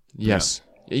warm. Yes,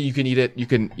 you can eat it. You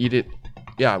can eat it.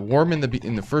 Yeah, warm in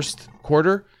the first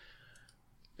quarter.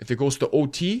 If it goes to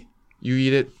OT, you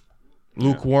eat it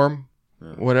lukewarm,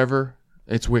 whatever.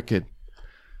 It's wicked.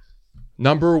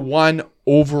 Number 1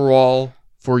 overall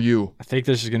for you. I think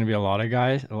this is going to be a lot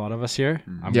of us here.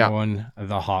 I'm going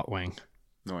the hot wing.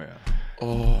 Oh yeah.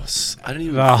 Oh, I didn't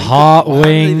even. The think hot of, how did it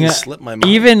wing, even slip my mind?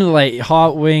 even like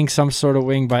hot wing, some sort of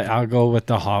wing, but I'll go with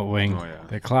the hot wing. Oh, yeah.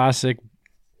 The classic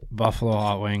buffalo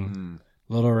hot wing,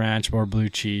 little ranch, more blue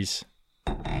cheese.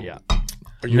 Yeah,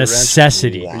 Are you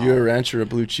necessity. Are you a ranch or a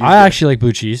blue cheese? I actually like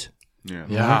blue cheese, Yeah.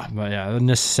 Yeah. but yeah, the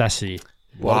necessity.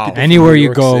 A lot of people from Anywhere New you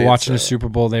York go say watching a it's, Super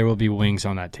Bowl, there will be wings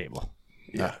on that table.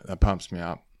 That pumps me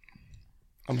up.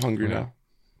 I'm hungry now.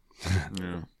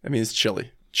 Yeah. I mean, it's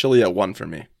chili. Chili at 1 for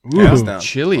me. Ooh. Hands down.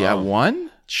 Chili at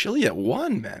 1? Chili at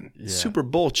 1, man. Super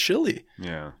Bowl chili.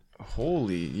 Yeah.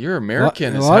 Holy, you're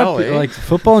American A as lot hell, of people, eh? like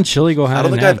football and chili go hand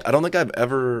in hand. I don't think I've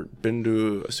ever been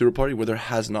to a Super Party where there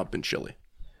has not been chili.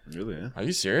 Really? Yeah. Are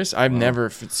you serious? I've never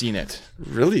seen it.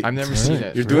 Really? I've never seen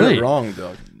it. You're doing Really? it wrong,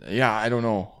 dog. Yeah, I don't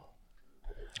know.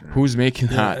 Who's making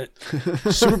that?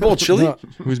 Super Bowl chili? No.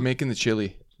 Who's making the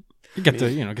chili? You get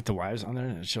the wives on there.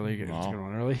 And chili gets going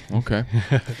on early. Okay.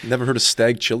 Never heard of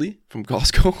stag chili from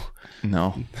Costco?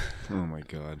 No. Oh my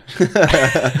god.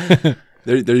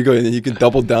 There you go. And then you can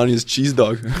double down his cheese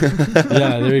dog.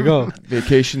 Yeah, there you go.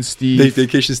 Vacation Steve.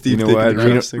 Vacation Steve. You know what?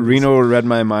 taking Reno read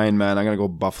my mind, man. I'm gonna go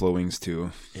buffalo wings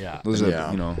too. Yeah. Those are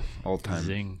Yeah. all time.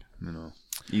 Zing.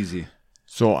 Easy.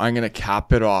 So I'm going to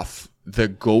cap it off. The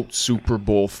GOAT Super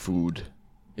Bowl food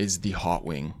is the hot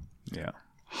wing. Yeah.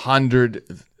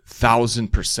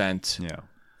 100,000%.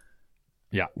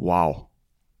 Yeah. Wow.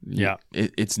 Yeah.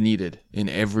 It's needed in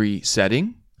every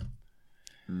setting.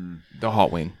 The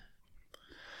hot wing.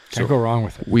 Can't go wrong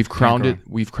with it. We've crowned Can't it.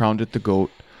 We've crowned it the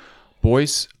GOAT.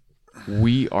 Boys,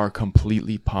 we are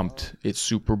completely pumped. It's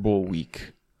Super Bowl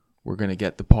week. We're going to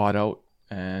get the pod out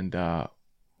and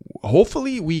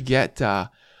hopefully we get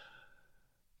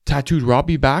Tattooed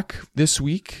Robbie back this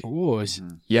week. Ooh,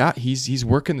 Yeah, he's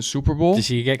working the Super Bowl. does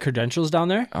he get credentials down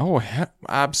there? Oh,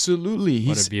 absolutely.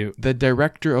 He's the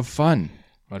director of fun.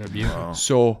 What a beauty. Wow.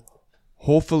 So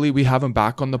hopefully we have him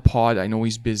back on the pod. I know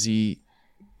he's busy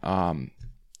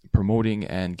promoting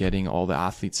and getting all the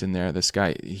athletes in there. This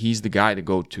guy, he's the guy to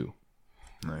go to.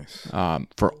 Nice.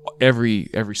 For every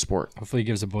sport. Hopefully he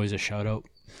gives the boys a shout out.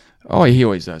 Oh, he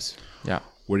always does. Yeah.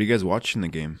 Where are you guys watching the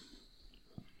game?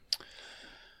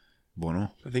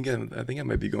 Buono? I think I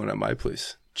might be going at my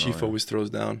place. Chief always throws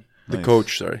down. The Nice.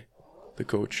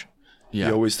 coach. Yeah.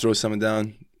 He always throws something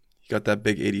down. He got that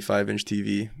big 85-inch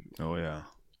TV. Oh, yeah.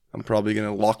 I'm probably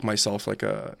gonna lock myself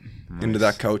into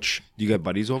that couch. You got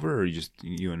buddies over, or you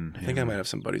and him? I think I might have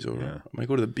some buddies over. Yeah. I might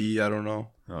go to the B. I don't know.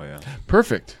 Oh, yeah.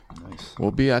 Perfect. Nice.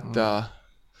 We'll be at the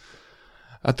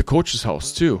coach's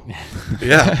house too.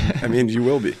 Yeah, I mean you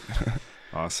will be.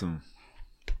 Awesome.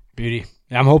 Beauty.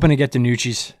 Yeah, I'm hoping to get the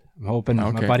Nucci's. I'm hoping. My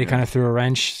Okay. buddy kind of threw a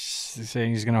wrench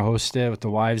saying he's going to host it with the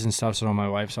wives and stuff. So my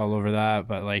wife's all over that.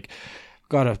 But like,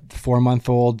 got a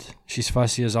 4-month-old. She's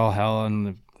fussy as all hell.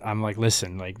 And I'm like,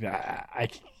 listen, like,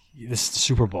 this is the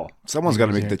Super Bowl. Someone's got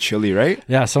to make the chili, right?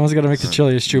 Yeah, someone's got to make the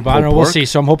chili. It's true. But I don't know. We'll see.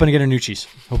 So I'm hoping to get a Nucci's.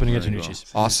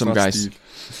 Awesome, Trust guys.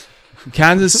 Steve.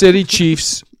 Kansas City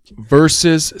Chiefs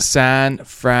versus San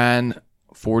Fran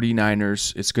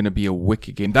 49ers. It's going to be a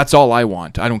wicked game. That's all I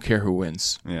want. I don't care who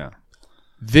wins. Yeah.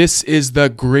 This is the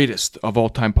greatest of all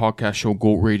time podcast show,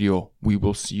 GOAT Radio. We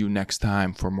will see you next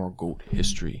time for more GOAT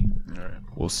history. All right.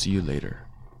 We'll see you later.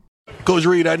 Coach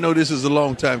Reed, I know this is a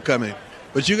long time coming,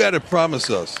 but you got to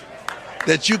promise us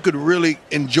that you could really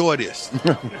enjoy this.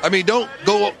 I mean, don't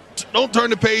turn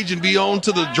the page and be on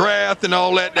to the draft and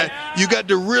all that. You got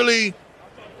to really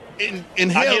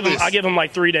inhale this. I give him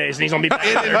like 3 days, and he's gonna be back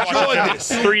And there. enjoy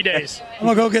this. 3 days. I'm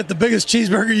gonna go get the biggest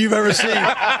cheeseburger you've ever seen.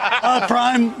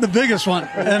 Prime, the biggest one,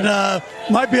 and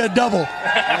might be a double.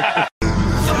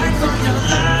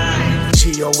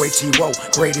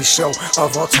 GOATO, greatest show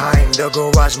of all time. The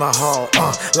Garage Mahal,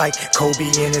 like Kobe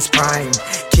in his prime.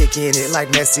 Kicking it like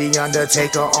Messi,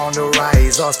 Undertaker on the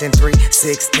rise. Austin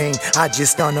 316, I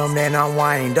just stun him and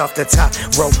unwind off the top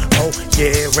rope. Oh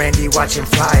yeah, Randy watching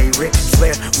fly. Ric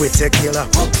Flair with tequila,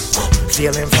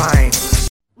 feeling fine.